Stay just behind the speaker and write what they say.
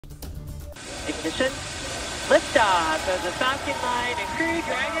Ignition. Liftoff of the Falcon 9 and Crew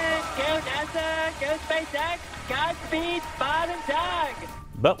Dragon. Go NASA, go SpaceX, Godspeed, Bob and Doug.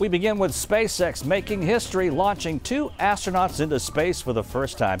 But we begin with SpaceX making history, launching 2 astronauts into space for the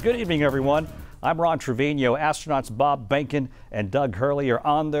first time. Good evening, everyone. I'm Ron Trevino. Astronauts Bob Behnken and Doug Hurley are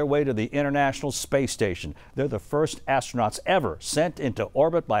on their way to the International Space Station. They're the first astronauts ever sent into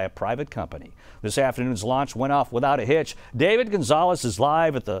orbit by a private company. This afternoon's launch went off without a hitch. David Gonzalez is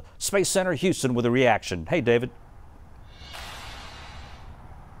live at the Space Center Houston with a reaction. Hey, David.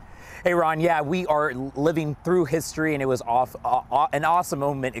 Hey, Ron. Yeah, we are living through history, and it was an awesome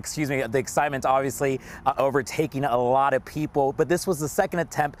moment. Excuse me. The excitement, obviously, overtaking a lot of people. But this was the second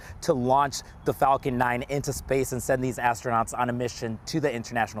attempt to launch the Falcon 9 into space and send these astronauts on a mission to the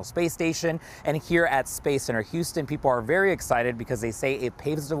International Space Station. And here at Space Center Houston, people are very excited because they say it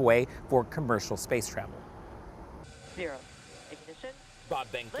paves the way for commercial space travel. 0. Ignition. Bob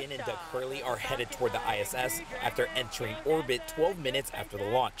Behnken and Doug Hurley are headed toward the ISS after entering orbit 12 minutes after the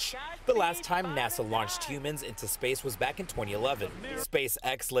launch. The last time NASA launched humans into space was back in 2011.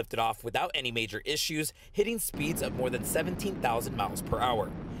 SpaceX lifted off without any major issues, hitting speeds of more than 17,000 miles per hour.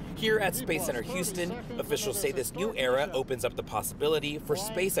 Here at Space Center Houston, officials say this new era opens up the possibility for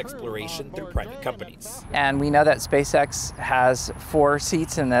space exploration through private companies. And we know that SpaceX has 4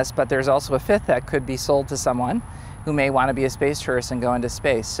 seats in this, but there's also a 5th that could be sold to someone who may want to be a space tourist and go into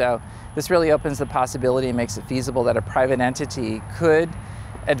space. So this really opens the possibility and makes it feasible that a private entity could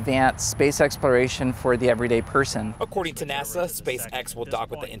advance space exploration for the everyday person. According to NASA, SpaceX will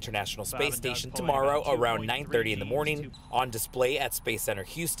dock with the International Space Station tomorrow around 9:30 in the morning. On display at Space Center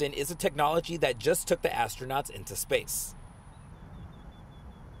Houston is a technology that just took the astronauts into space.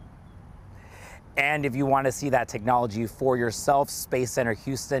 And if you want to see that technology for yourself, Space Center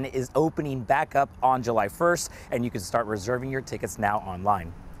Houston is opening back up on July 1st, and you can start reserving your tickets now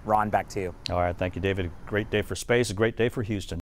online. Ron, back to you. All right. Thank you, David. A great day for space, a great day for Houston.